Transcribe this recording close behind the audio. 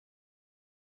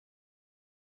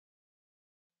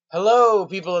Hello,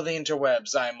 people of the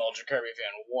interwebs. I'm Ultra Kirby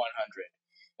Fan 100,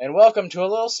 and welcome to a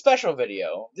little special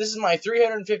video. This is my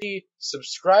 350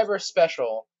 subscriber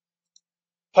special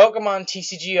Pokemon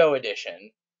TCGO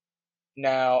edition.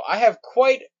 Now, I have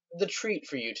quite the treat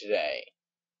for you today.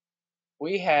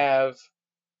 We have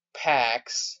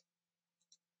packs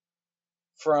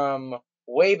from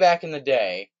way back in the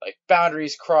day, like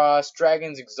Boundaries Crossed,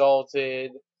 Dragons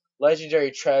Exalted,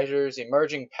 Legendary Treasures,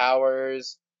 Emerging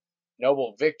Powers,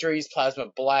 Noble Victories, Plasma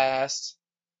Blast,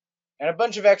 and a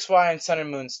bunch of X, Y, and Sun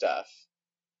and Moon stuff.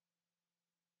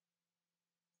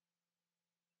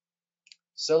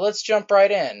 So let's jump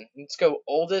right in. Let's go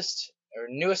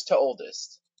newest to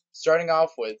oldest. Starting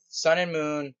off with Sun and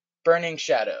Moon, Burning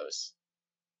Shadows.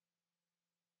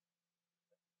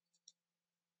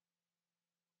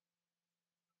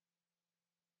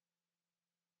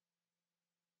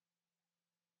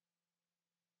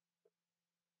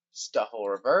 Stuffle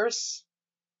Reverse.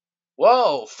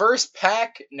 Whoa, first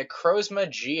pack Necrozma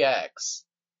GX.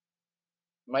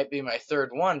 Might be my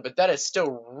third one, but that is still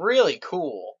really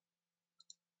cool.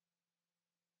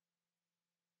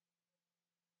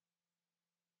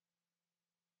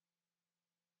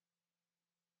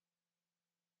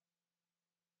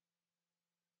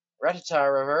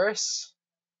 Rattata Reverse,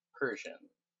 Persian.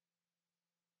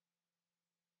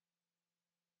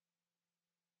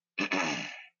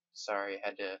 Sorry, I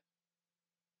had to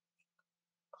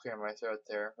clear my throat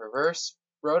there. Reverse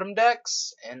Rotom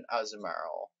Dex and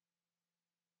Azumarill.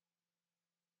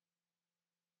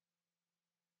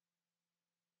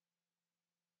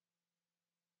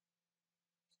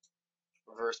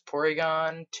 Reverse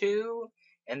Porygon 2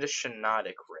 and a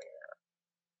Shiinotic Rare.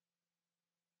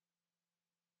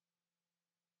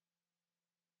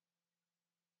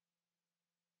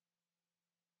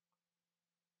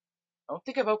 I don't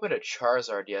think I've opened a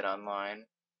Charizard yet online.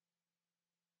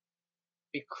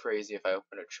 It'd be crazy if I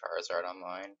opened a Charizard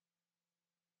online.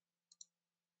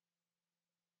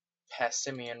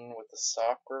 Passimian with the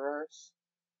Sock Reverse.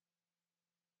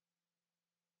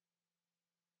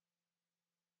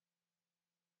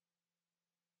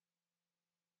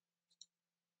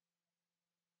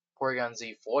 Porygon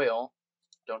Z Foil.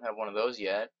 Don't have one of those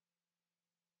yet.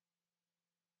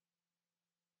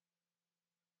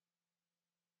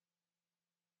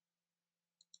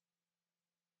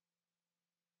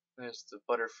 There's the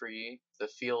Butterfree, the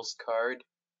Feels card,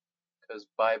 because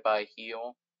Bye Bye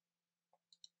Heal.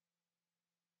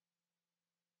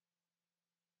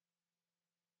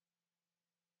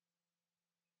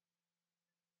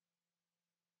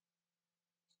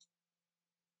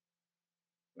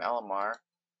 Malamar.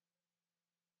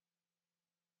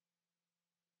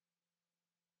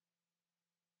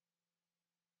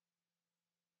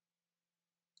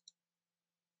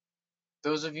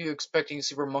 Those of you expecting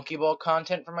Super Monkey Ball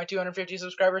content for my 250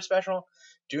 subscriber special,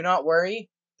 do not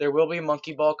worry. There will be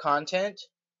Monkey Ball content,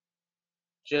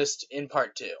 just in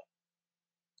part 2.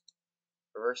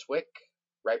 Reverse Wick,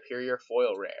 Rhyperior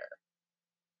Foil Rare.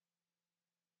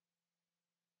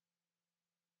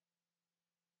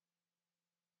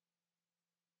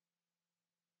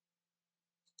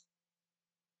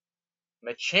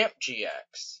 Machamp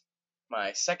GX,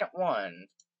 my second one.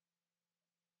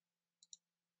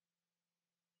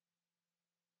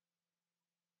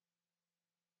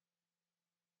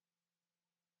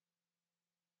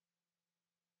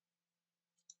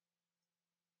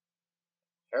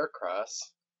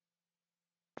 Heracross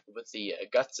with the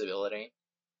Guts ability.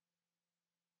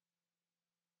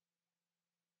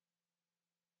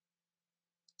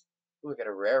 Ooh, we got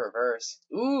a rare reverse.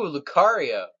 Ooh,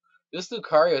 Lucario. This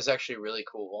Lucario is actually really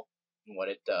cool in what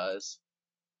it does.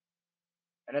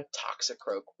 And a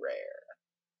Toxicroak rare.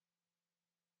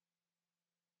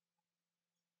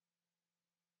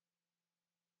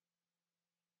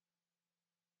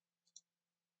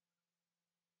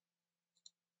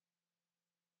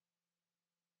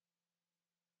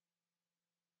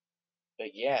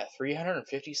 But yeah,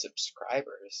 350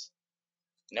 subscribers.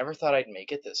 Never thought I'd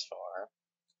make it this far.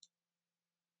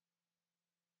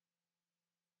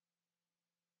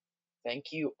 Thank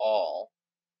you all.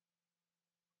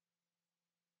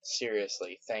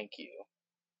 Seriously, thank you.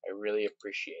 I really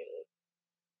appreciate it.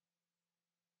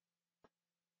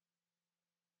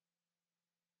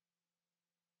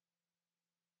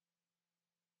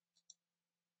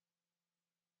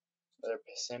 Another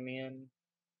Passimian.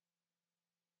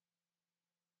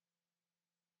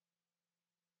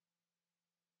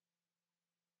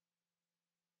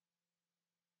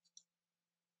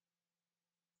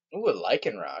 Ooh, a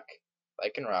Lycanroc.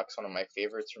 Lycanroc's one of my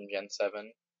favorites from Gen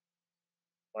 7.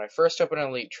 When I first opened an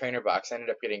Elite Trainer box, I ended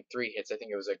up getting 3 hits. I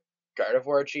think it was a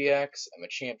Gardevoir GX, a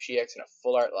Machamp GX, and a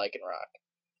Full Art Lycanroc.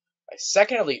 My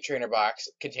second Elite Trainer box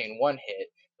contained one hit,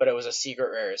 but it was a secret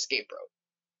rare Escape Rope.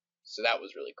 So that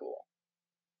was really cool.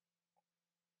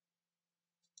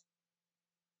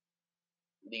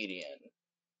 Lead-in.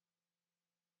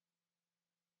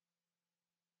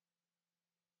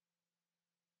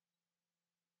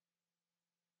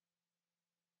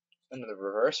 Another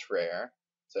reverse rare.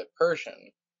 It's a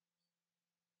Persian.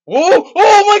 Whoa!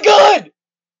 Oh my god!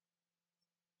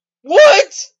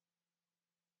 What?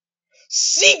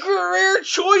 Secret rare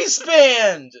choice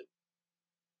band!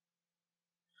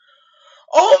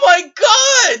 Oh my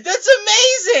god! That's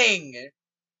amazing!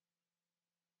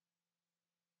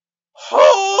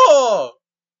 Oh!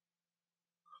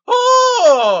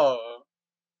 Oh!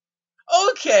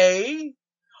 Okay.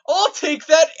 I'll take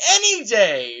that any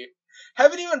day!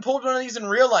 Haven't even pulled one of these in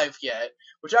real life yet,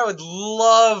 which I would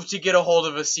love to get a hold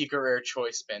of a secret rare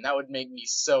choice band. That would make me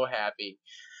so happy.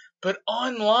 But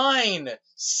online,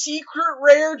 secret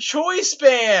rare choice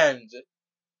band!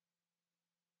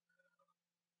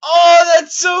 Oh,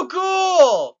 that's so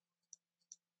cool!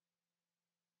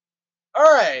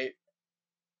 Alright.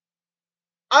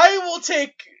 I will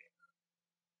take...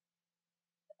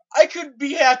 I could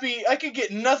be happy. I could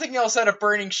get nothing else out of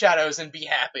Burning Shadows and be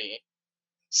happy.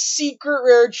 Secret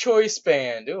rare choice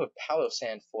band. Ooh, a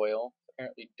Palossand foil.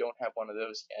 Apparently don't have one of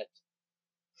those yet.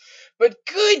 But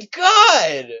good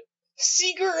God!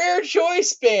 Secret rare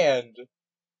choice band!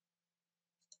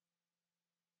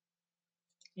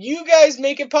 You guys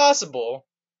make it possible.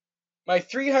 My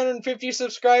 350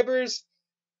 subscribers,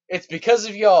 it's because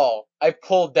of y'all I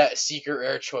pulled that secret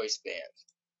rare choice band.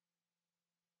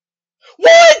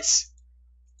 What?!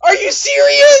 Are you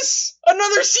serious?!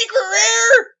 Another secret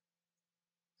rare?!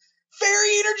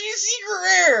 Fairy Energy secret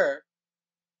rare!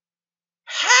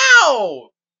 How?!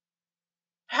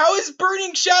 How is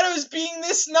Burning Shadows being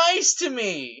this nice to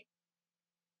me?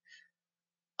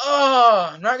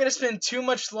 Oh, I'm not going to spend too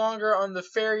much longer on the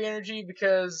Fairy Energy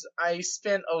because I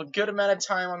spent a good amount of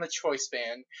time on the Choice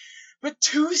Band. But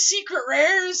 2 secret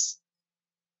rares?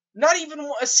 Not even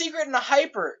a secret and a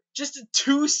hyper. Just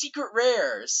 2 secret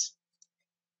rares.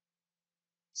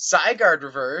 Zygarde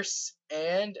reverse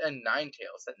and a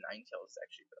Ninetales. That Ninetales is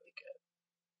actually really good.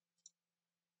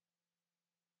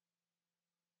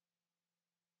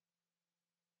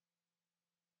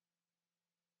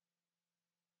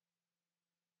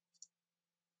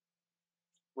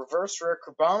 Reverse rare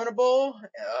Crabominable. Oh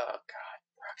god,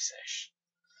 Bruxish.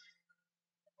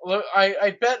 Look,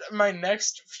 I bet my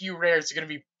next few rares are gonna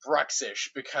be Bruxish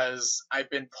because I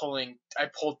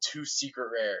pulled 2 secret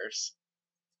rares.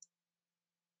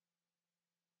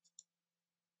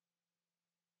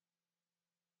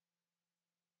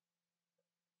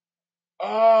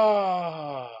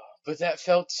 Oh, but that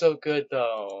felt so good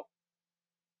though.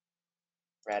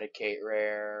 Eradicate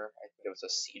rare. I think it was a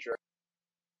Seadra.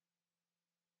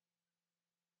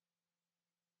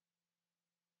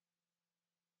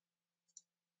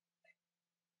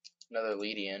 Another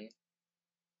Leadian.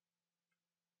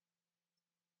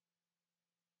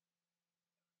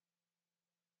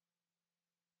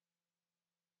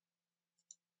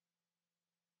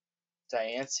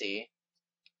 Diancie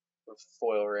with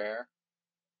foil rare.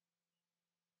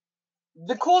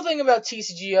 The cool thing about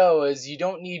TCGO is you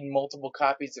don't need multiple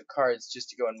copies of cards just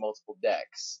to go in multiple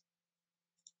decks.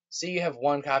 Say you have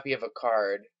one copy of a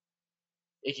card,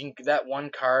 that one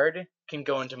card can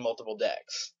go into multiple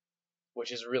decks,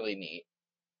 which is really neat.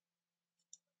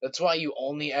 That's why you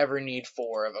only ever need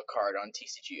 4 of a card on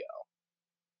TCGO.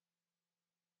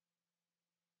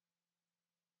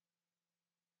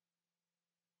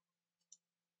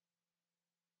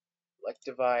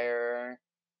 Electivire.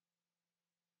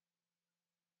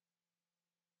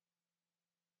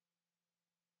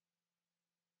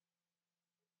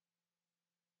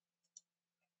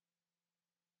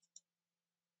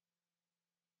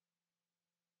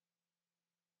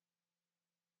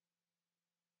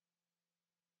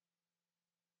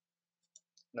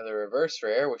 Another reverse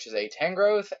rare, which is a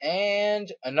Tangrowth,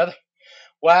 and another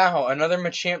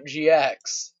Machamp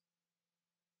GX.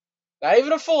 Not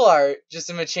even a full art, just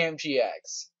a Machamp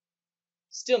GX.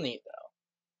 Still neat though.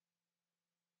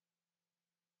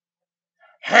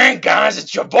 Hey guys,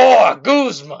 it's your boy,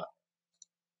 Guzma!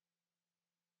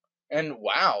 And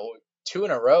wow, 2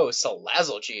 in a row,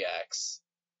 Salazzle GX.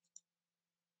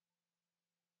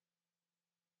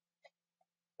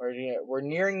 We're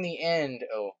nearing the end.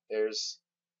 Oh, there's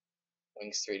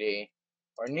Wings 3D.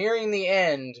 We're nearing the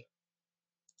end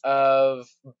of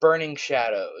Burning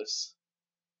Shadows.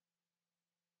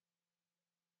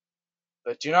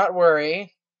 But do not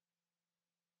worry.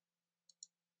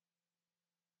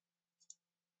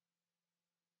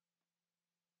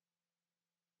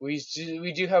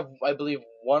 We do have, I believe,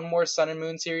 one more Sun and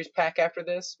Moon series pack after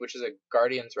this, which is a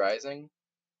Guardians Rising,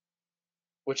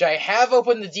 which I have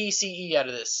opened the DCE out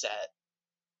of this set,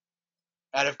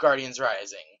 out of Guardians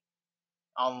Rising,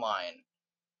 online,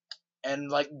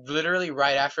 and like literally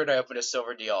right after it, I opened a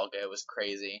Silver Dialga. It was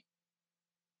crazy.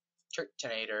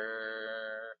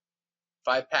 Turtonator.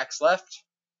 5 packs left.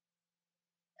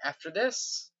 After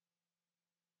this,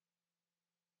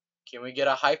 can we get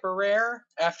a hyper rare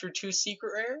after 2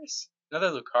 secret rares?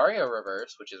 Another Lucario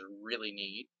reverse, which is really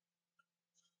neat.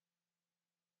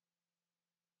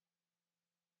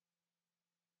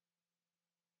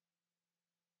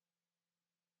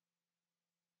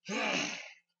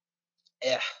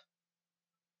 Yeah.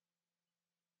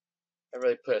 I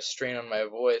really put a strain on my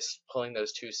voice pulling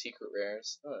those 2 secret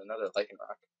rares. Oh, another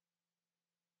Lycanroc.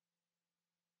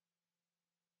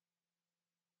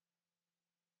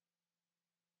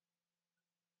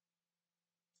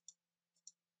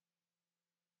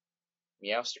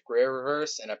 Meowstic rare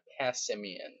reverse and a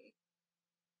Passimian.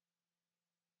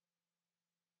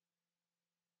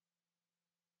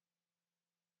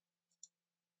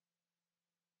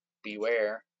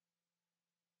 Beware.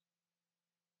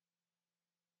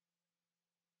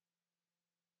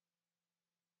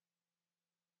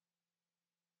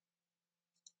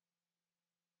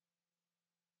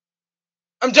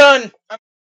 I'm done!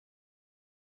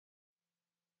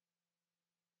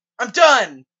 I'm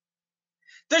done!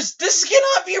 This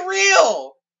cannot be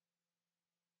real!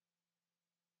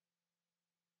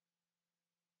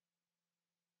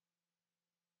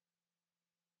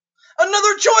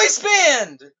 Another choice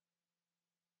band!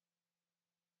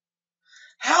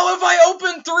 How have I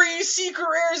opened 3 secret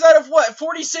rares out of what,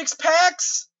 46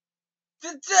 packs?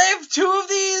 Did I have 2 of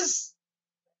these?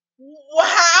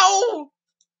 How?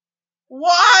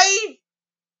 Why?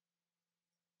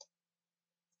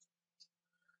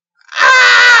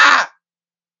 Ah!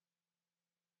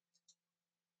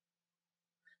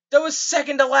 That was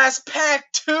second to last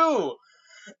pack, too!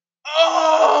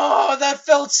 Oh, that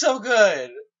felt so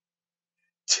good!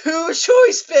 2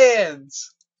 choice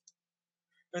bands!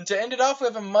 And to end it off, we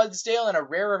have a Mudsdale and a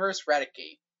rare reverse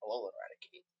Raticate. Hello,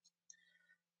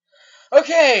 Raticate.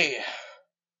 Okay!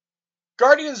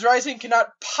 Guardians Rising cannot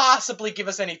possibly give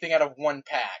us anything out of 1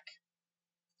 pack.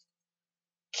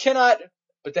 Cannot.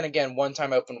 But then again, one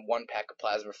time I opened 1 pack of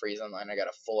Plasma Freeze online, I got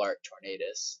a full art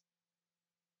Tornadus.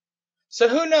 So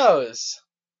who knows?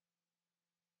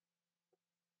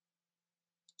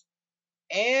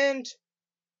 And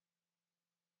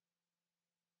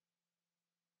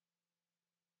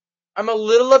I'm a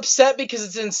little upset because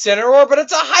it's Incineroar, but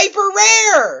it's a hyper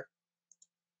rare!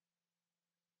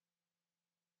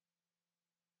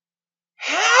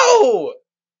 How?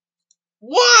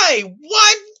 Why?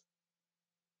 What?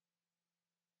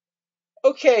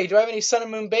 Okay, do I have any Sun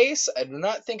and Moon base? I do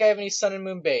not think I have any Sun and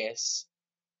Moon base.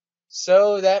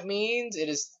 So that means it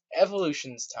is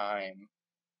Evolutions time.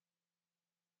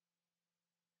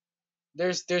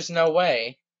 There's no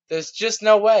way. There's just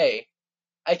no way.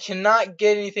 I cannot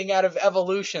get anything out of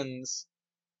Evolutions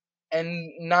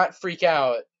and not freak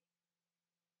out.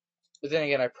 But then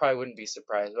again, I probably wouldn't be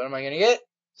surprised. What am I gonna get?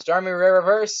 Starmie Rare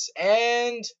Reverse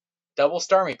and double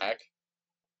Starmie pack.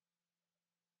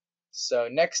 So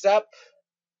next up,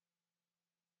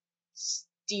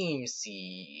 Steam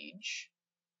Siege.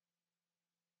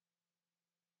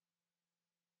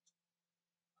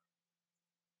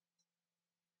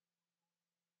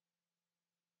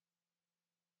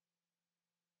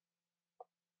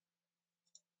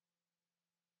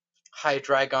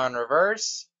 Hydreigon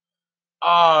Reverse.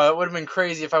 Oh, it would have been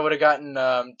crazy if I would have gotten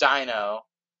Dino.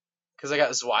 Because I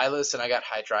got Zweilous and I got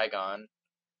Hydreigon.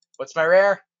 What's my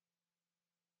rare?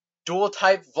 Dual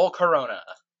type Volcarona.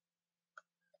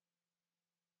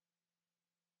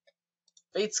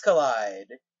 Fates Collide.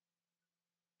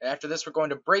 And after this, we're going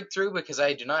to Breakthrough because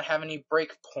I do not have any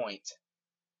break point.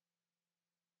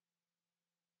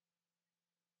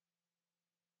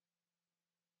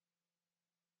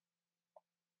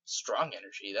 Strong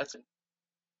Energy. That's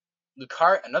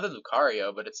another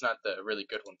Lucario, but it's not the really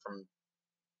good one from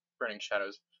Burning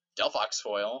Shadows. Delphox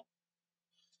Foil.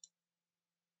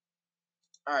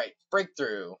 Alright,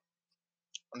 Breakthrough.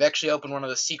 I've actually opened one of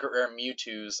the secret rare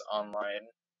Mewtwo's online,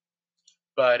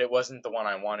 but it wasn't the one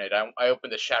I wanted. I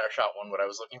opened the Shattershot one, but I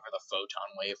was looking for the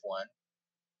Photon Wave one.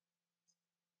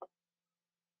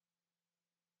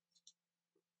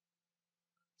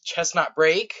 Chestnut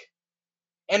Break.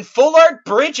 And Full Art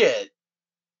Bridget!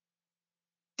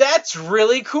 That's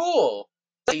really cool!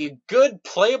 That's a good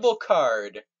playable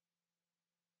card.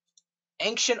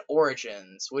 Ancient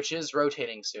Origins, which is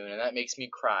rotating soon, and that makes me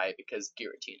cry because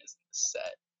Giratina is in this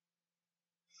set.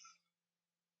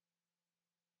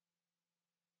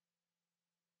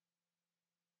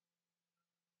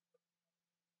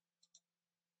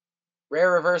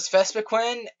 Rare Reverse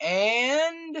Vespiquen,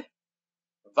 and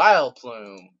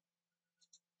Vileplume.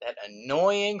 That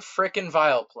annoying frickin'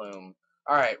 Vileplume.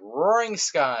 Alright, Roaring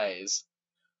Skies.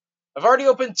 I've already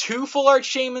opened 2 Full Art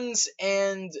Shamans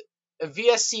and a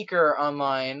VS Seeker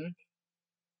online.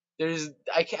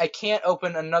 I can't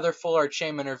open another Full Art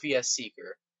Shaman or VS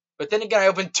Seeker. But then again, I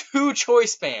opened 2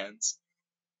 Choice Bands.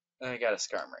 And I got a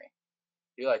Skarmory.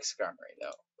 You like Skarmory,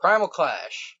 though. Primal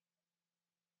Clash.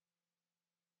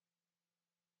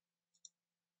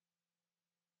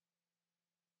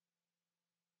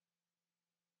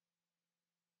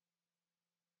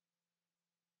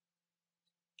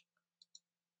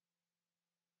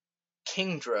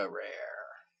 Kingdra Rare.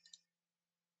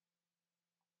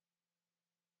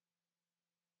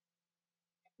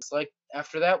 It's like,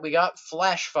 after that, we got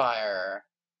Flashfire.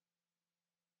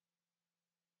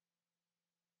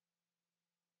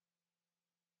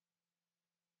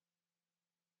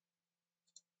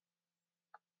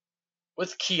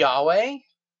 With Kiawe,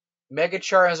 Mega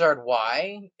Charizard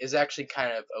Y is actually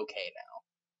kind of okay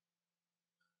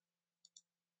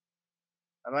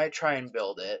now. I might try and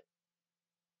build it.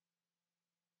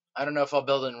 I don't know if I'll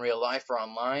build it in real life or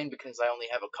online because I only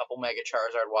have a couple Mega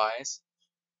Charizard Ys.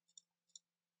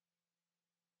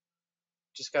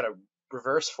 Just got a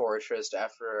reverse Fortress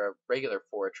after a regular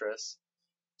Fortress.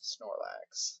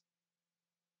 Snorlax.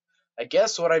 I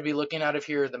guess what I'd be looking out of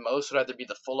here the most would either be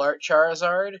the Full Art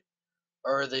Charizard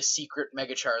or the secret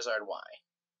Mega Charizard Y.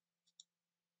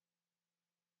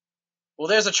 Well,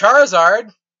 there's a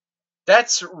Charizard!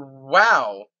 That's,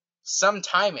 wow, some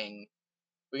timing.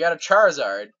 We got a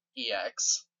Charizard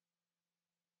EX.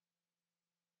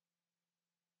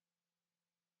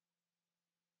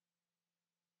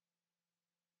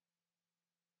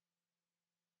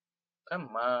 Come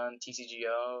on,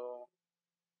 TCGO.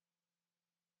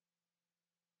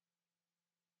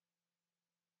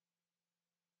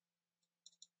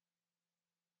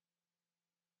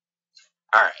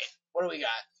 Alright, what do we got?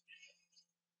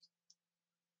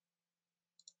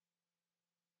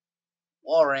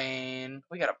 Walrein.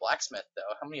 We got a Blacksmith, though.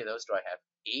 How many of those do I have?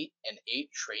 8 and 8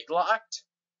 trade locked?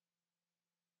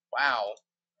 Wow.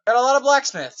 Got a lot of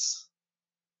Blacksmiths.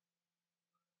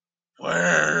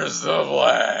 Where's the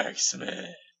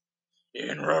Blacksmith?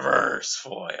 In reverse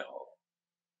foil.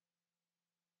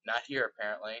 Not here,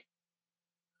 apparently.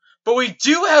 But we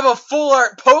do have a full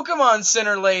art Pokemon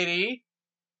Center lady.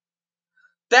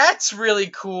 That's really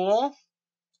cool.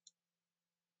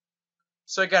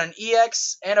 So I got an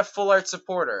EX and a full art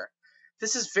supporter.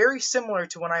 This is very similar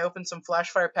to when I opened some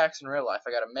Flashfire packs in real life.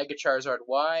 I got a Mega Charizard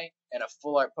Y and a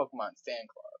full art Pokemon fan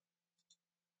club.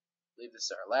 I believe this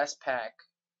is our last pack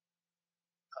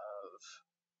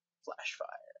of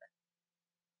Flashfire.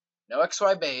 No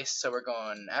XY base, so we're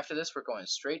going, after this, we're going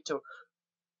straight to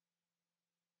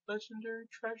Legendary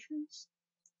Treasures.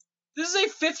 This is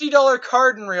a $50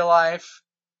 card in real life.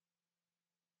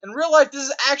 In real life, this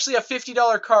is actually a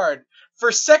 $50 card. For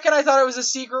a second, I thought it was a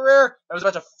secret rare. I was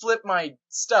about to flip my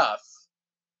stuff.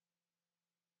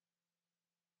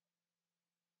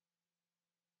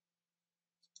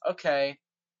 Okay.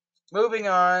 Moving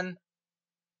on.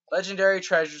 Legendary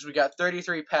Treasures. We got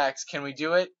 33 packs. Can we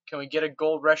do it? Can we get a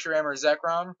gold Reshiram or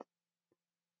Zekrom?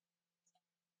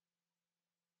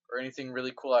 Or anything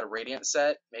really cool out of Radiant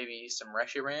set? Maybe some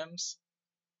Reshirams?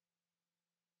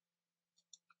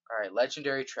 Alright,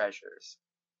 Legendary Treasures.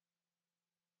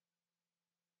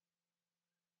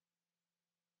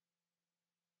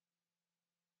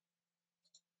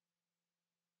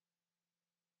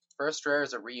 First rare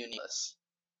is a Reunitless.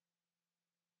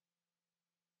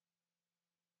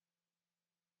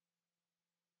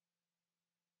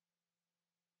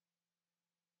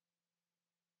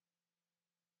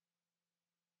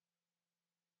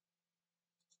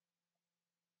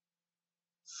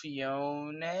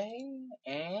 Fione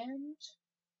and...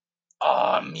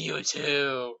 Oh,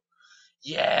 Mewtwo!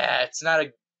 Yeah, it's not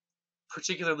a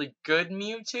particularly good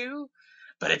Mewtwo,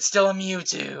 but it's still a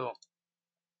Mewtwo.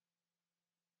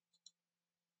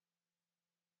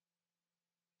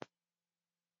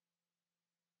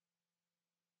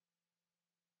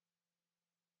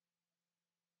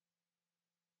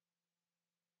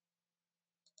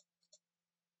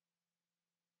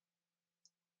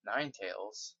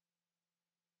 Ninetales.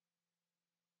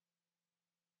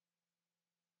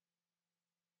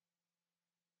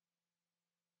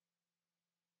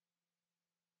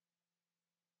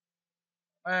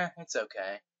 It's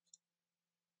okay.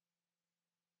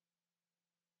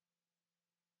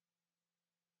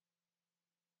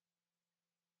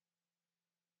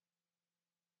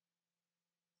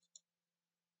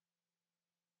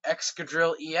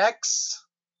 Excadrill EX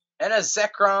and a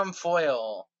Zekrom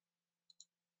foil.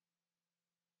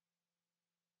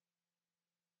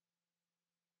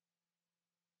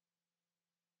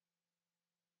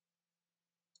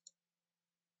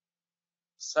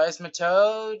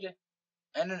 Seismitoad,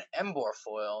 and an Embor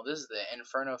foil. This is the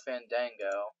Inferno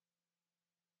Fandango.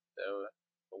 The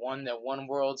one that won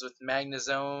Worlds with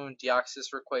Magnezone,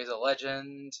 Deoxys Rayquaza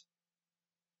Legend,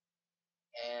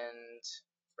 and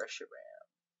Reshiram.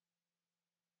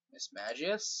 Miss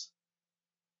Magius.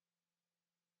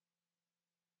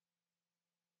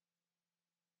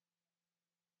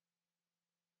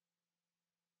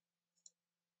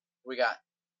 We got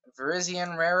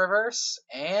Virizion Rare Reverse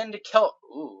and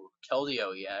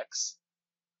Keldeo EX.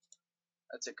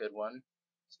 That's a good one.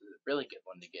 It's a really good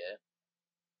one to get.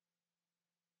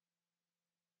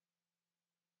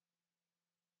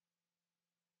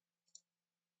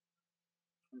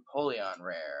 Empoleon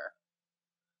Rare.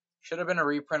 Should have been a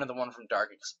reprint of the one from Dark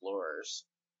Explorers.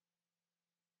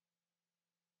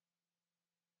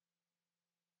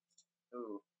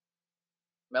 Ooh.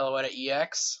 Meloetta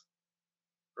EX.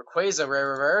 Rayquaza Rare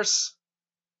Reverse.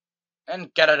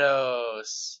 And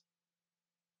Gyarados.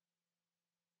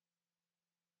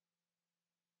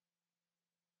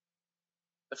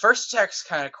 The first attack's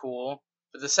kind of cool,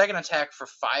 but the second attack for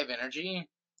 5 energy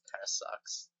kind of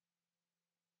sucks.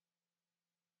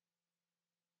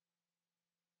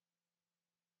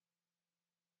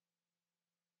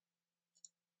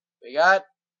 We got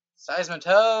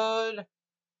Seismitoad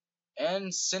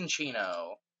and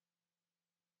Cinccino.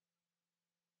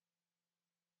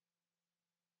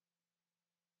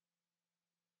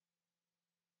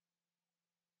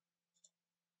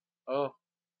 Oh,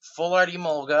 Full Art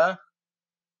Emolga,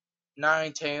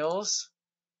 Ninetales,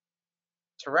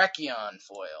 Terrakion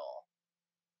foil.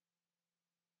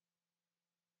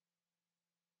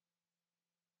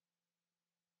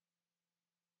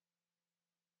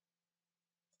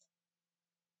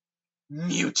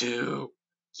 Mewtwo,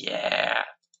 yeah!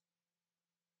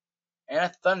 And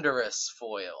a Thundurus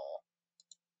foil.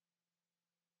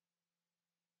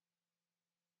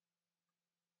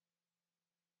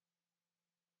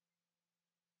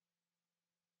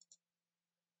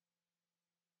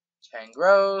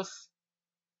 Tangrowth,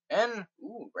 and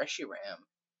Reshiram.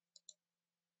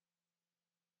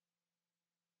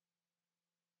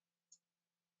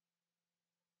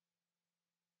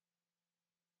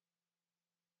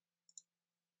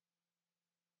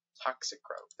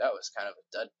 Toxicroak, that was kind of a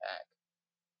dud pack.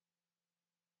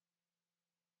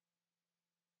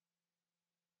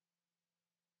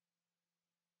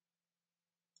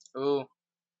 Ooh,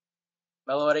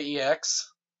 Meloetta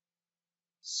EX,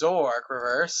 Zoroark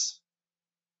Reverse,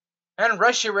 and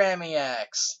Reshiram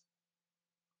EX.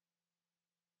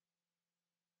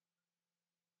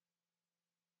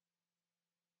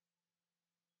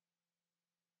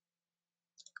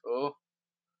 Ooh,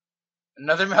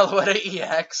 another Meloetta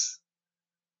EX,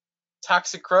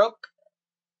 Toxicroak,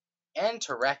 and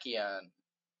Terrakion.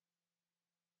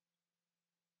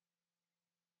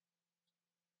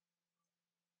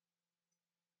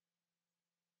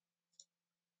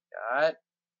 Got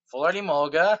Full Art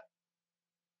Emolga,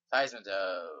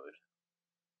 Seismitoad.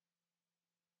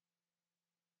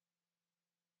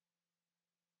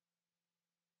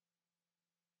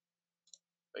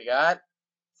 We got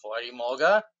Full Art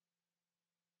Emolga,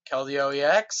 Keldeo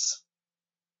EX,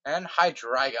 and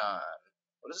Hydreigon.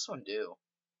 What does this one do?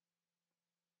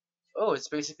 Oh, it's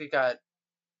basically got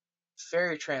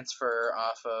Fairy Transfer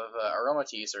off of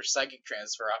Aromatisse, or Psychic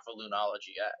Transfer off of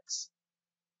Lunology X.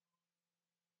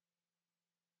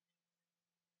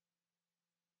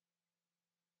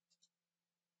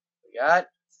 We got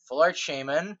Full Art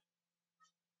Shaman.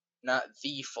 Not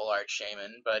the Full Art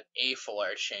Shaman, but a Full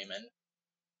Art Shaman.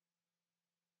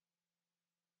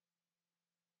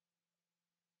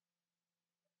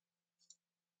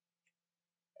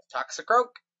 Toxicroak.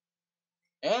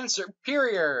 And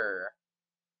Superior.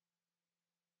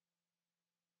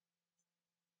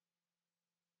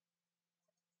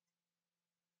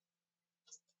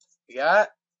 We got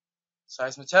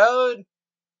Seismitoad,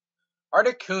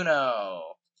 Articuno.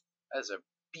 That is a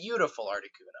beautiful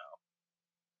Articuno.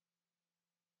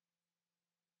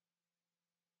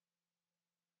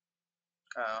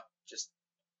 Oh, just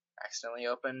accidentally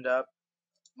opened up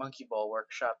Monkey Ball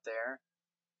Workshop there.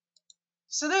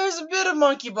 So there's a bit of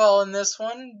Monkey Ball in this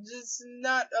one. It's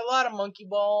not a lot of Monkey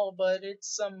Ball, but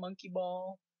it's some Monkey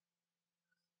Ball.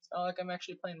 It's not like I'm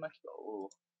actually playing Monkey Ball. Ooh.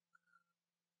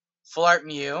 Full Art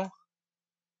Mew,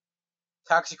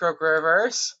 Toxicroak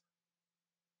Reverse,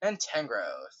 and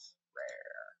Tangrowth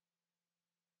Rare.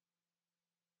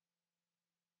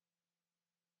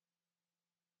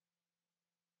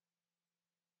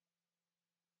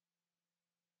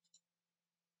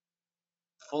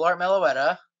 Full Art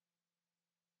Meloetta,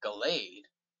 Gallade,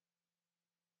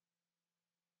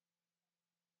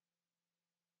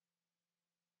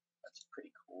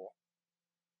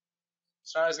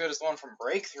 It's not as good as the one from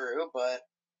Breakthrough, but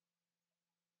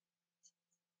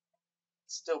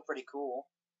it's still pretty cool.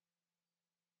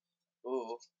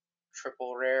 Ooh,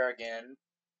 triple rare again.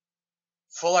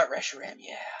 Full art Reshiram,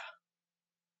 yeah.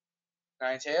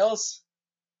 Ninetales.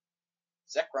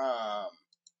 Zekrom.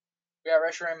 We got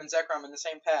Reshiram and Zekrom in the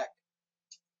same pack.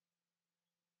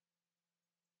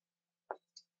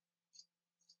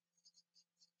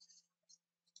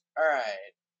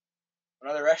 Alright.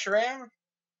 Another Reshiram.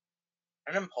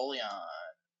 And Empoleon.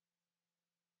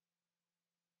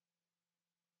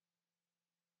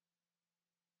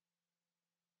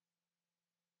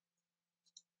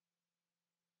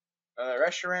 Another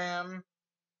Reshiram.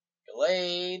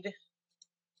 Gallade.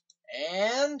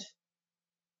 And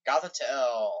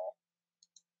Gothitelle.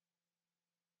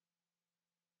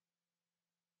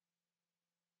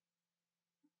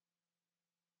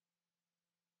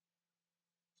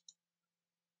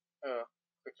 Oh,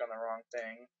 clicked on the wrong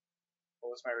thing. What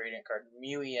was my Radiant card?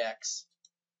 Mew EX.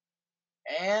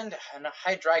 And a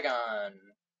Hydreigon.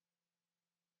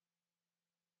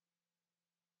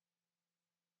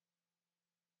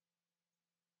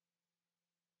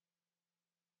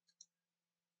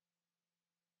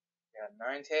 Got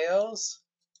Ninetales.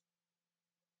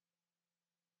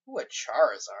 Ooh, a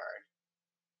Charizard.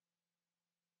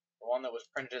 The one that was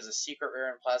printed as a secret rare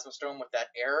in Plasma Stone with that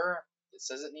error that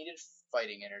says it needed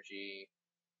fighting energy.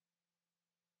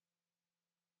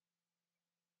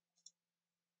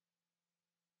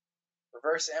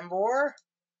 Reverse Embor.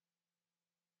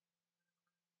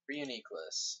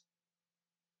 Reuniqueless.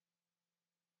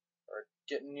 We're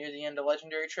getting near the end of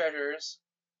Legendary Treasures.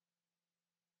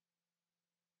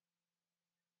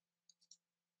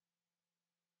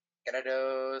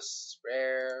 Gyarados,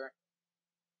 rare.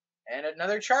 And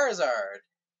another Charizard.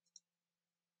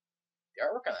 The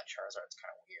artwork on that Charizard is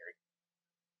kind of weird.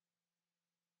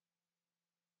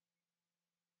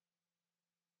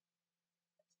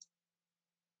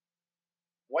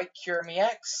 White Kyurem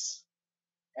EX.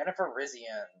 And a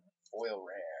Virizion, foil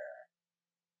rare.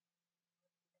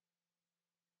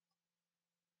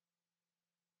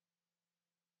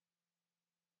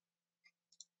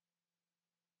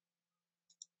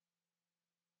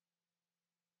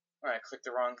 I clicked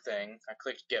the wrong thing. I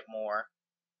clicked Get More.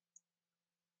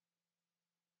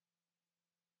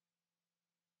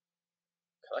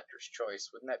 Collector's Choice.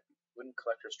 Wouldn't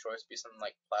Collector's Choice be something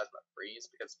like Plasma Freeze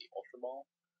because of the Ultra Ball?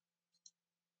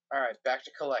 Alright, back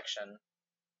to collection.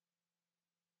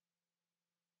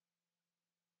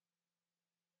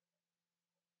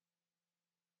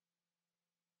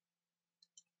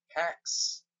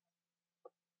 Packs.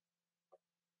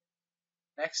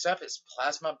 Next up is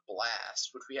Plasma Blast,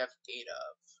 which we have 8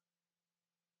 of.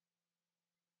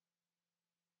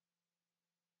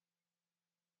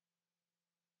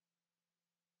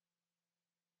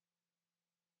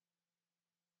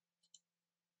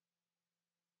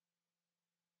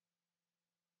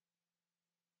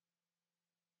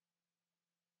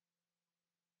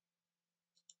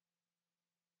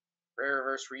 Rare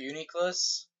Reverse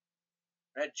Reuniqueless,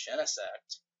 and a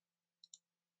Genesect.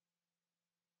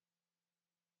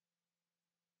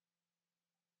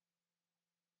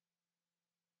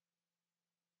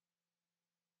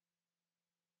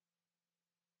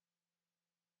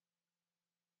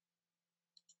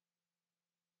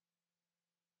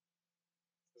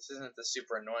 This isn't the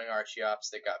super annoying Archeops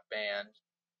that got banned.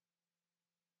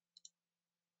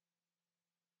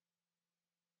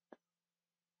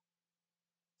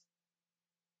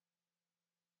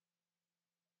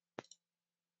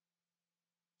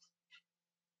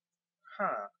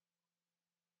 Huh.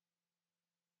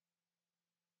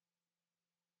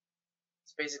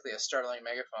 It's basically a Startling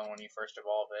Megaphone when you first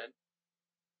evolve it.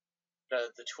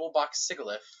 The Toolbox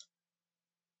Sigilyph.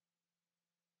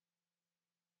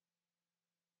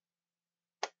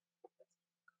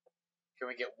 Can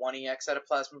we get 1 EX out of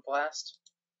Plasma Blast?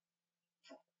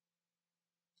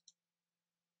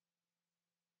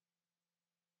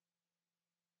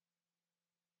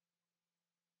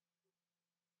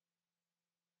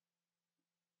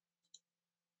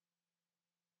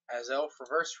 Azelf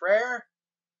Reverse Rare,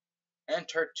 and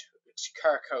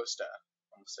Carcosta.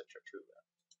 Almost said Tortuga.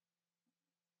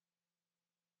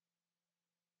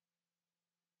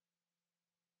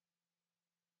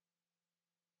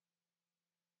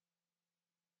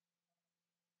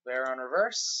 There on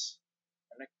reverse,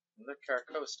 and the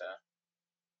Carcosta.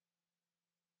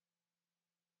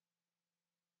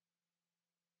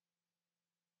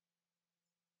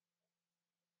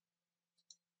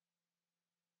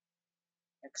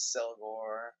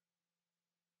 Excelgor.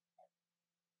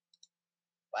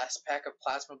 Last pack of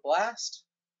Plasma Blast.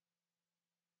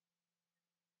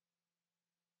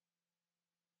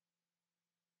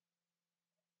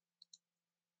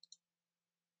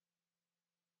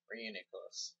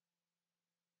 Ridiculous.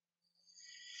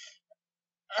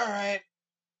 Alright.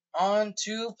 On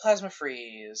to Plasma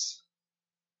Freeze.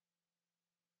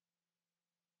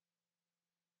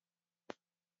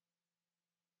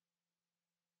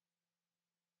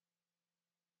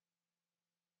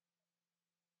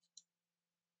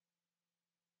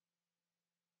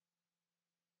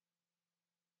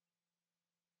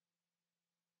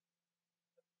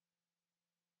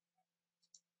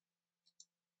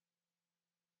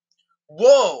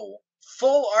 Whoa!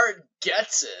 Full art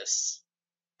gets us!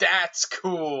 That's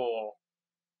cool!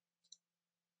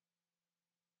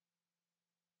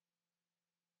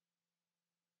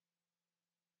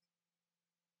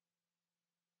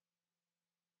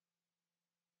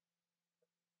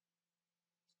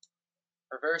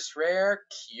 Reverse rare,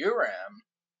 Kyurem.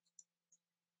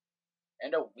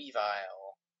 And a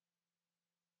Weavile.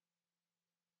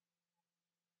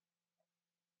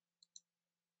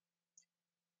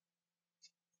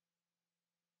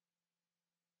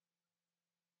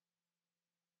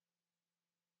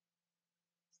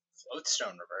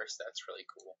 Floatstone reverse, that's really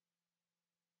cool.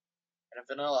 And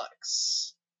a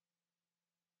Vanillux.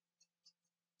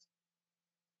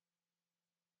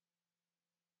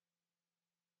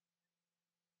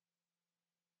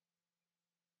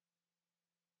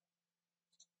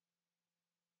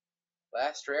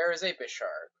 Last rare is a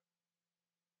Bisharp.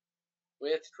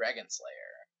 With Dragon Slayer.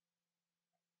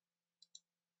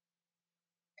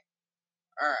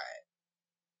 Alright.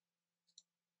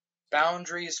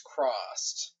 Boundaries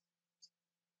crossed.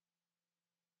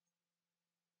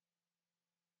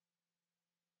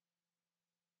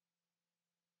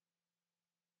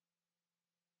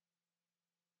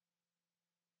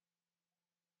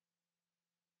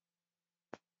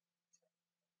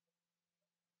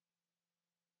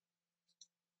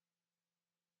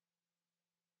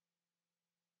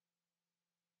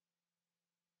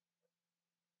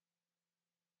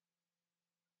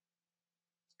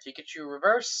 Pikachu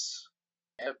reverse.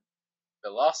 And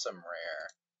Blossom rare.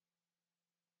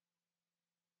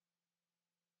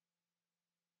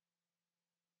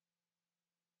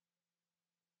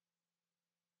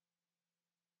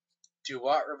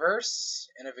 Duat reverse.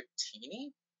 And a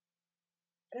Victini?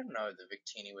 I didn't know the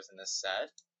Victini was in this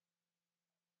set.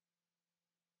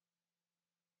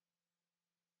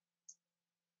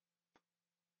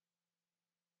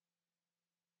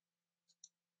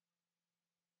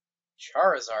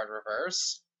 Charizard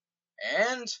reverse.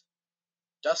 And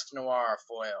Dusknoir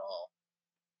foil.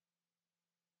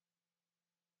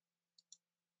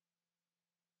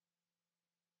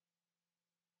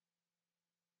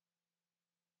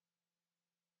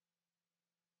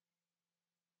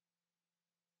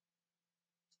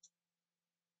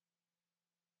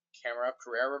 Camera up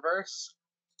to rare reverse.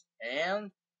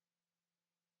 And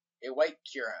a white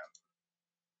Kyurem.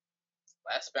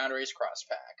 Last Boundaries cross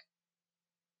pack.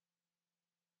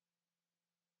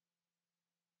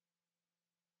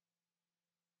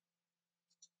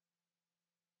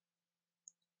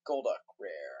 Golduck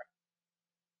rare.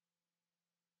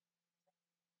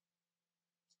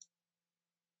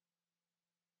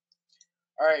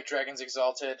 Alright, Dragons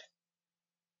Exalted.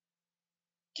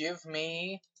 Give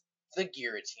me the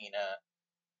Giratina.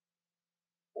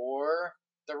 Or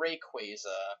the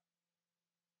Rayquaza.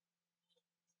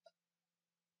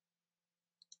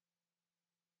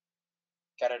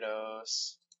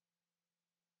 Gyarados.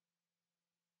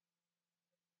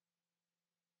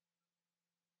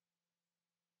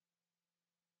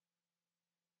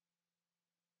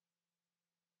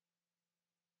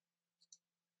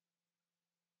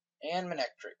 And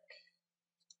Manectric.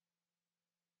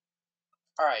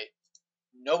 Alright,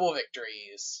 Noble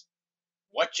Victories.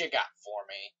 What you got for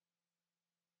me?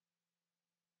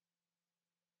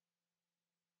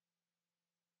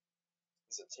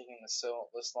 Is it taking this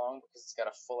long because it's got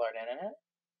a full art in it?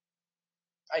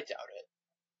 I doubt it.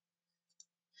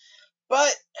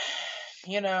 But,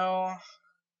 you know...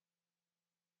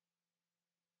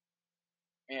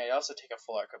 Yeah, you also take a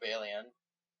full art Cobalion.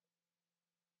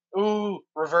 Ooh,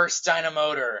 reverse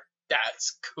Dynamotor.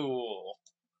 That's cool.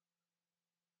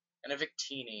 And a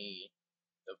Victini.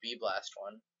 The V-Blast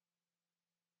one.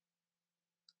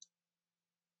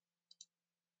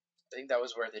 I think that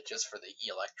was worth it just for the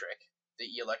E-Electric. The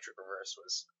E-Electric reverse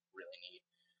was really neat.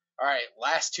 Alright,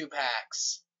 last two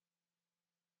packs.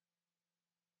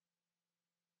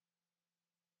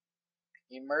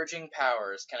 Emerging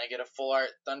Powers. Can I get a full art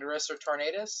Thundurus or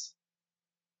Tornadus?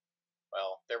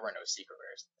 Well, there were no secret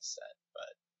rares in this set,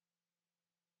 but...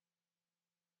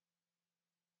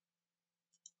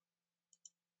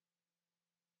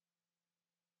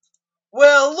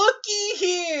 Well, looky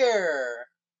here!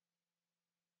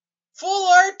 Full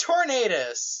art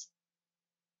Tornadus!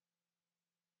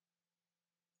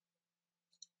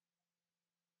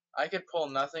 I could pull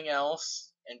nothing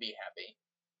else and be happy.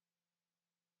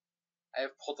 I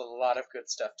have pulled a lot of good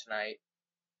stuff tonight.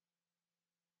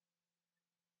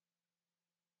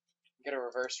 Get a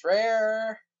reverse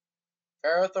rare.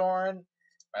 Ferrothorn.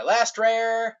 My last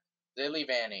rare. Lily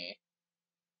Vanny.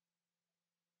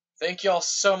 Thank you all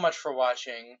so much for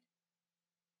watching.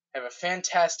 Have a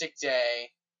fantastic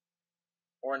day.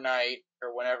 Or night.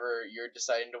 Or whenever you're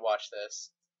deciding to watch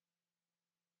this.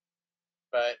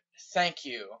 But thank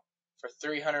you for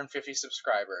 350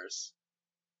 subscribers.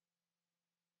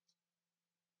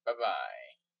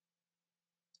 Bye-bye.